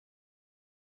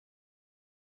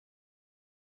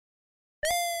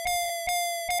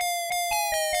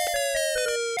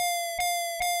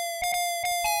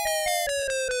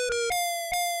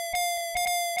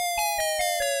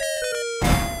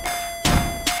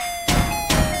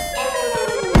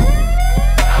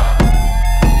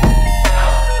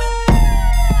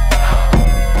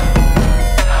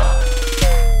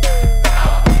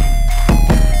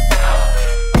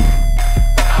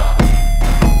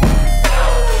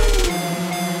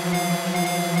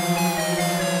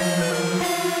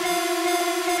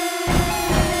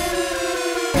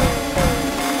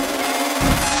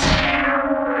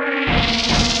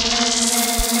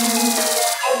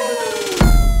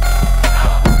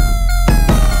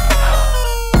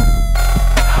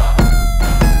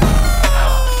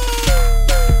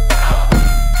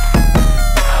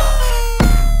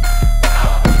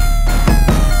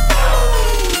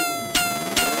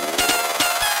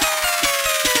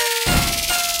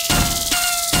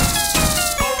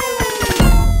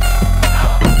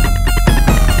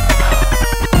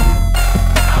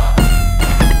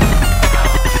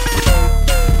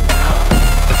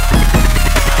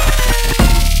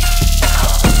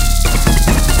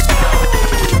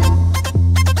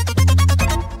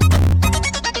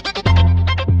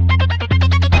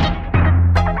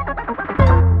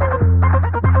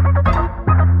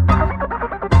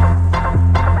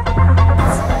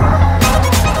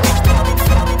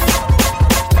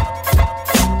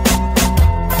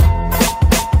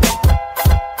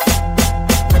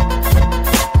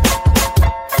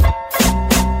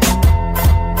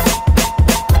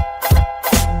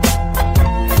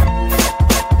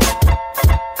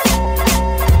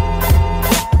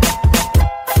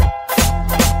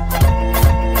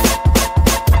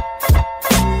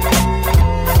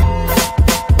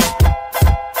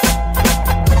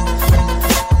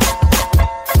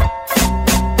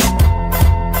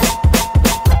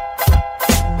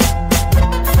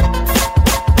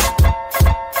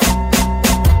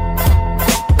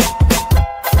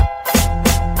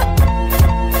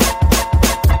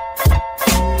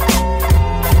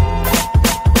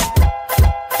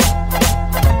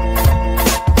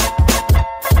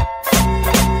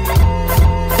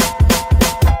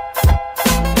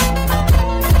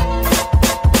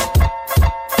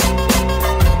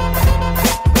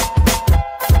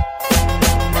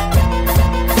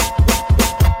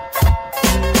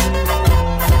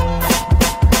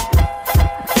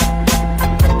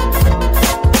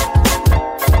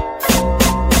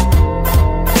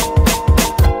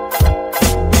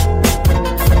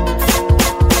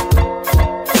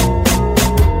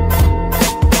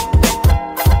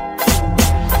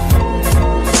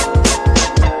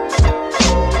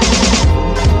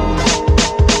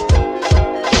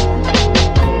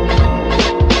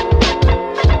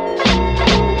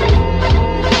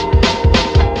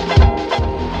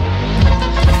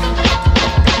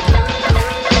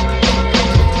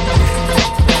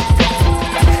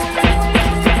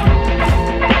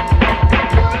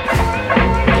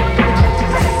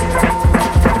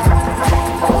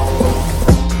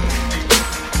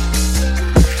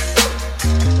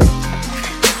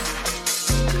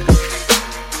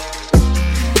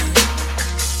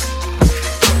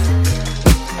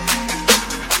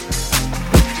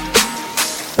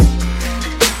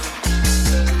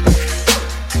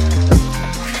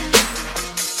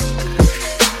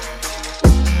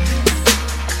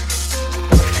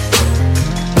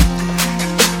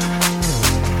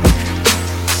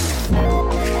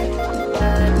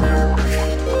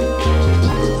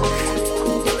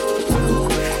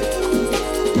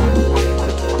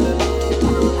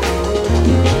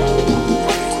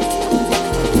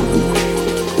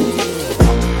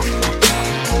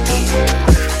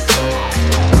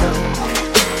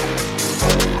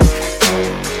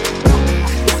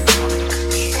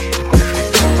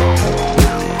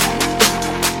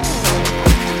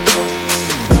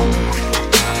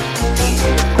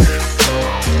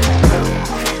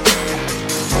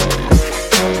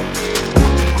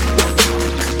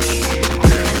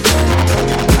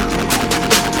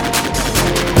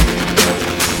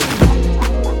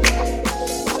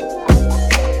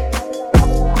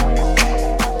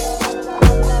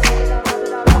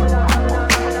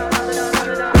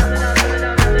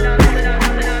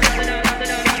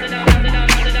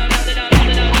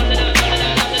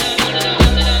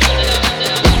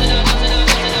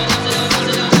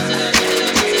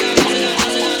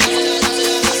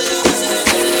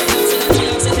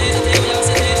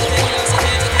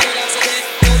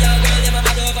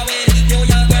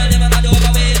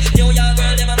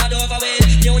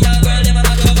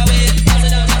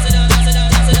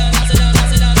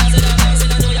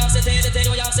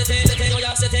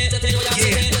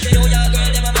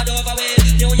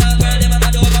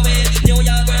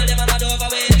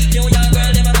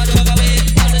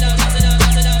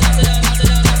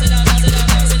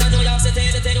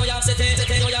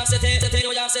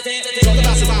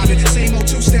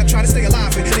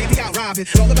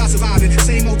surviving, all about surviving.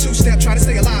 Same old two-step, try to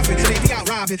stay alive and they be out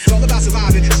robbing. All about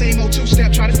surviving, same old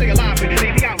two-step, try to stay alive and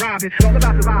they be out robbing. All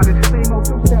about surviving, same old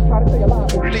two-step, try to stay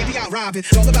alive and they be out robbing.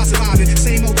 All about surviving,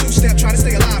 same old two-step, try to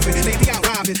stay alive and they be out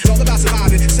robbing. All about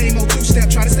surviving, same old two-step,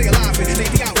 try to stay alive and they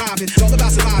be out robbing. All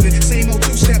about surviving, same old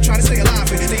two-step, try to stay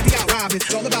alive and they be out robbing.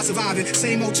 All about surviving,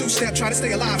 same old two-step, try to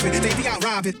stay alive and they be out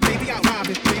robbing. They be out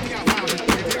robbing. They be out robbing.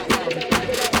 They be out robbing.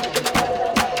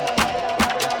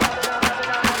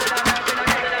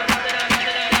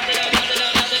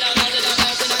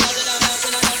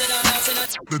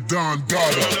 The Don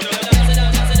Dada.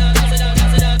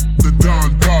 The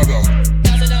Don Dada.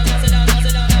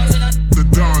 The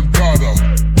Don Dada.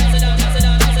 The Don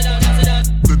Dada.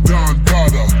 The Don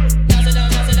Dada.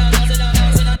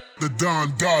 The Don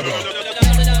Dada.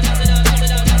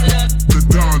 The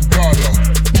Don Dada.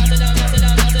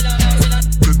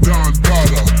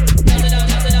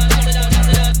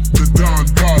 The Don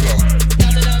Dada.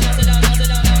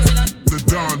 The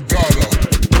Don Dada.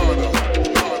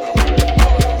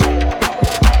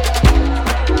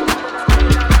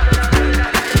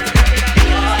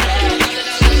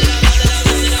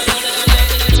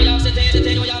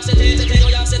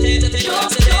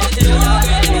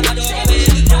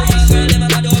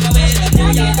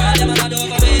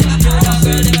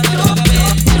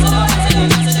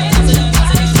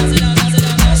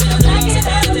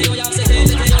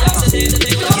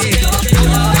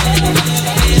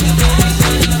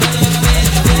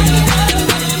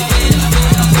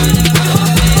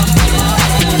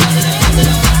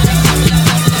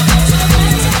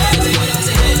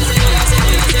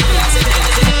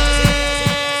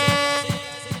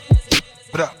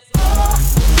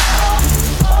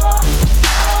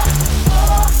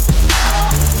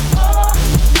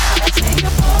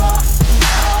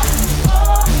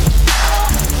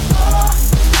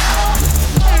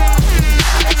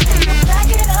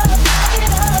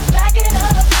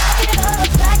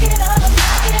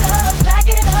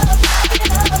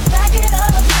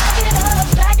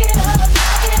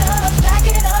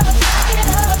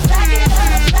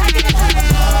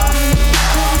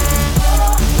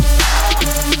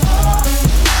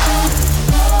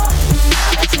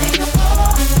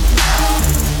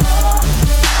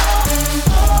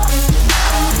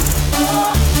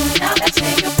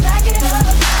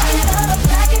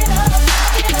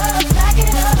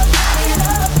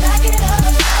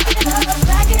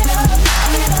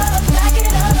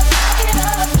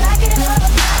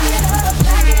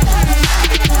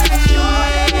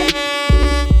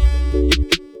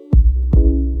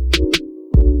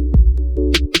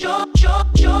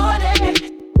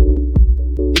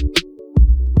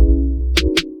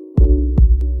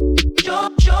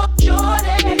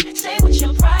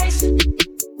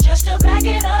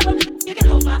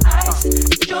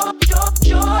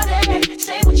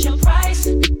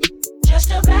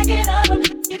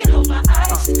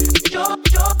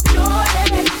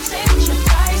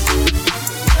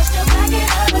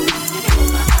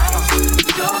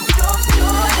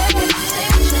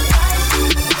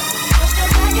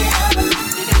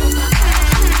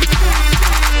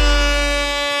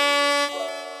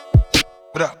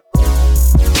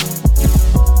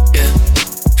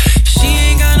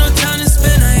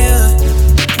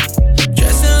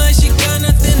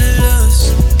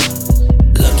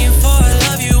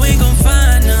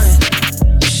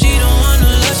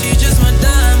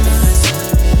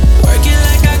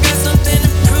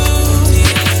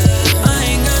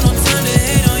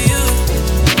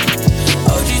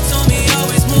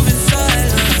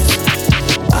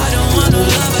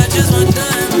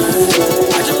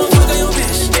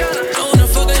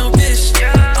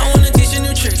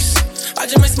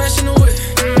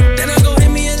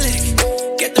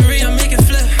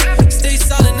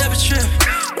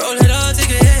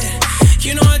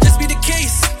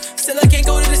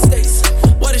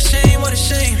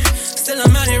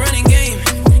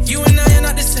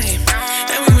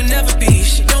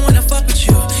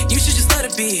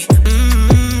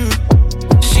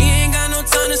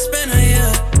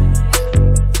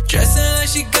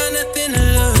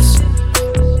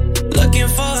 Looking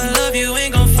for a love you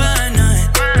ain't gon' find none.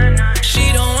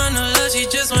 She don't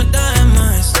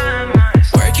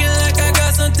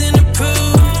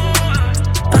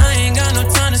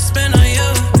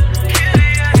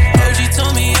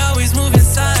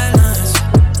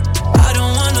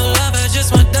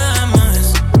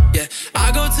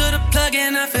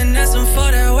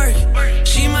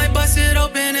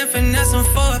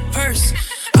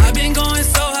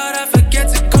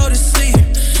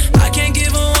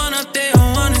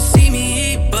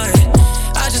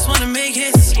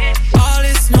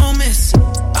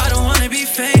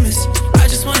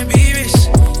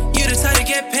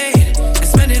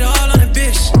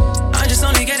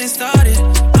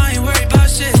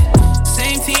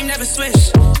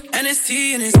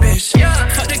T in this bitch.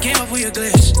 Fuck the game up with your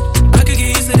glitch. I could get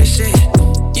used to this shit.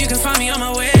 You can find me on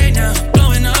my way now.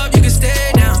 Blowing up, you can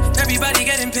stay down. Everybody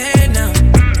getting paid now.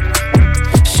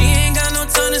 She ain't got no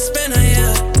time to spend on ya.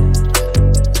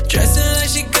 Dressing like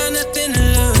she got nothing to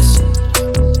lose.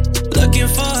 Looking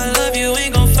for a love, you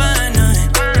ain't gon' find none.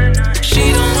 She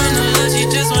don't want no love, she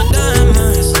just want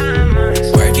diamonds.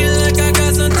 Working like I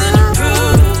got something to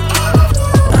prove.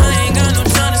 I ain't got no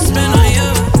time to spend on you.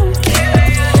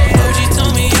 OG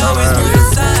told me always put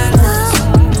aside once.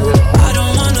 I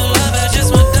don't want no love, I just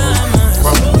want diamonds.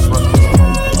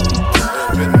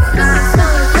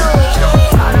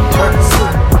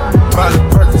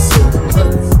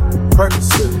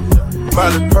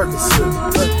 Miley Percocet,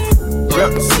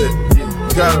 represent,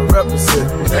 gotta represent.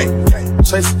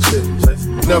 Chase a chick,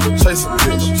 never chase a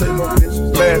bitch.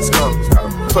 Mask on,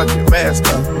 fucking mask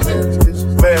on.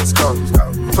 Mask on,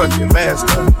 fucking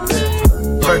mask on.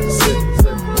 Percocet,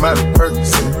 Miley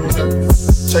Percocet.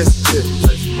 Chase a chick,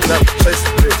 never chase a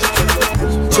bitch.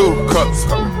 2 cups,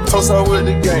 toast on with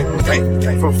the game.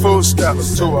 From food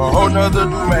stamps to a whole nother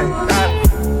domain.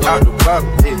 Out the bottom,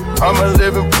 I'm a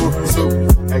living proof too.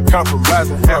 Ain't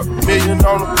compromising, $500,000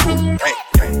 on the pool.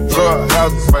 Drug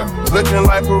houses, looking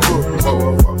like a roof.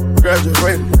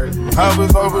 Graduated, I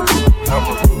was overdue. I'm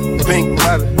a pink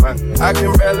molly, I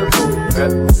can barely move.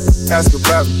 Ask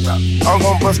about it, I'm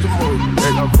gon' bust a move.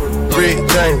 Rick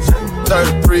James,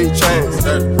 33 chains.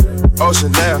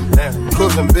 Ocean now,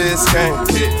 cruising Biscayne.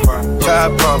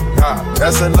 God bump,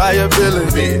 that's a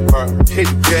liability. Hit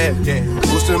the gas,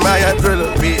 boosting my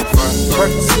adrenaline.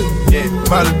 Percocet,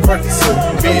 Miley Percocet,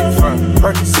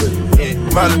 Percocet,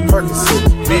 Miley Percocet,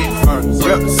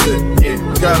 represent,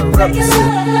 gotta represent.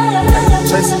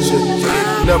 Chase a chick,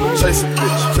 never chase a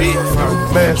bitch.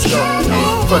 Mask on,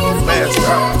 fucking mask on.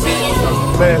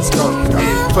 Mask on,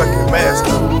 fucking mask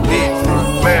on.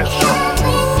 Mask on,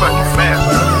 fucking mask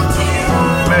on.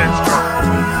 Mask on,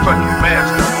 fucking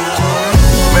mask on.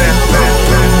 Mask,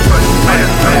 fucking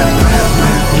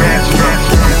mask, cash,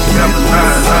 never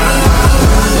lie.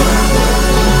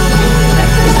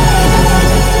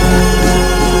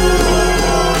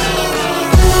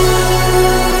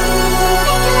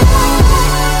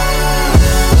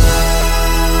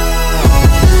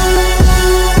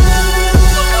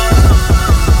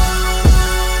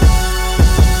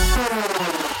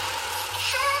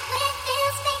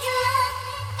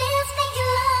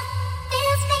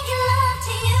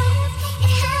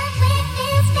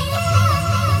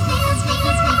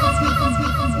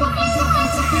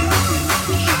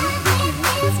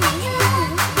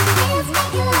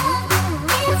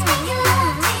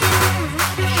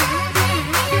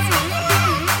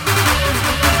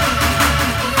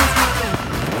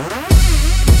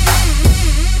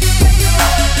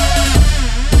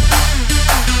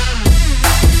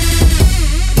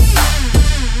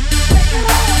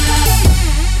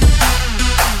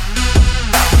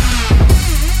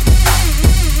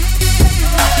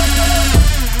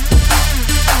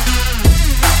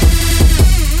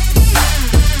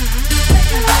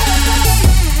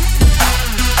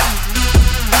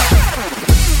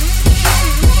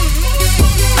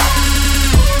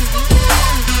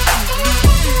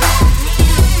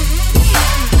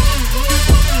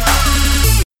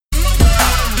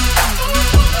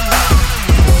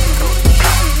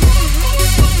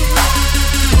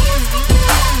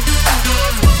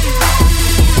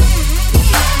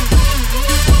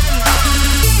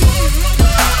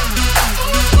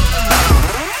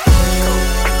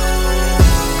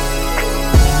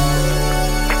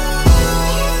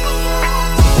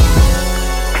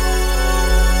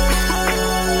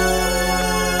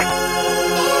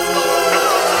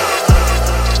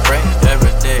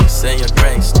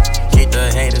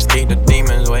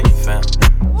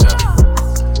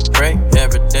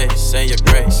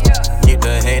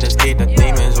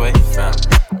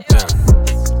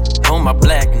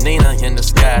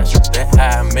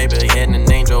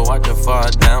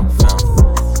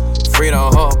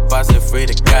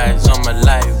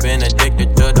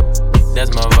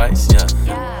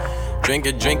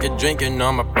 Drinking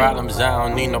all my problems, I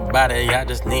don't need nobody, I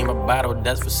just need my bottle,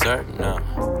 that's for certain.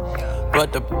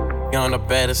 Put the on a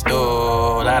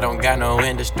pedestal, I don't got no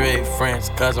industry friends,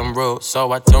 cause I'm rude,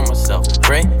 so I told myself,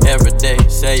 pray every day,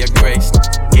 say your grace,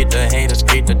 keep the haters,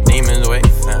 keep the demons away,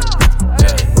 fam.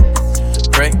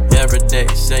 Pray every day,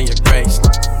 say your grace,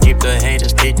 keep the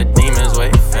haters, keep the demons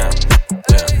away, fam.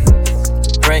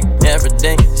 Pray every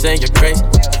day, say your grace,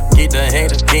 keep the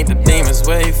haters, keep the demons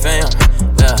away, fam.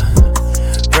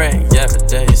 Pray every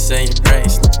day, say your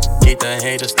grace. Keep the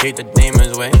haters, keep the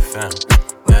demons away, fam.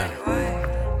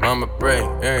 Mama pray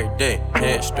every day,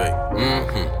 head straight.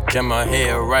 Get my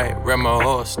head right, where my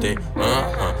horse stay.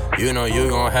 You know you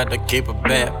gon' have to keep it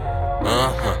back.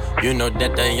 You know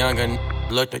that younger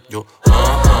looked at you.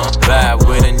 Vibe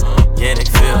with it, yeah, they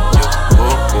feel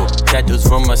you. Tattoos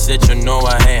from my set, you know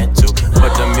I had to.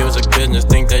 But the music business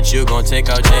think that you gon' take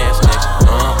out jazz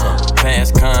next.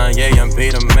 Pass Kanye and be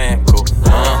the man, cool.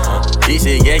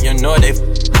 DC, yeah, you know they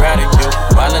proud of you.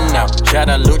 Ballin' out, shout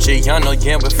out Luciano,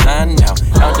 yeah, we're flying out.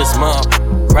 Out this month,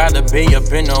 proud to be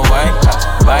up in the White House.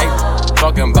 Vibe,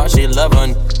 talking about she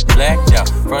lovin'. Blacked out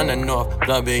from the north,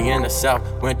 blood big in the south.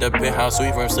 Went to big house,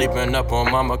 we from sleeping up on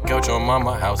mama couch on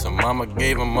mama house. And mama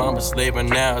gave him mama slave, and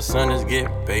now her son is getting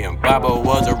paid. And Baba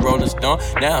was a Rolling Stone,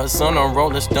 now her son on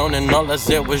Rolling Stone. And all I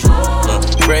said was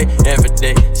look, pray every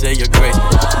day, say your grace.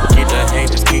 Keep the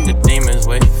haters, keep the demons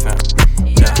away from.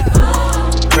 Yeah.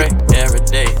 Pray every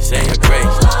day, say your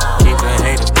grace. Keep the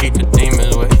haters, keep the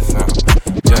demons away from.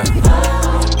 Yeah.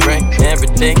 Pray every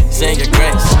day, say your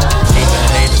grace. Keep the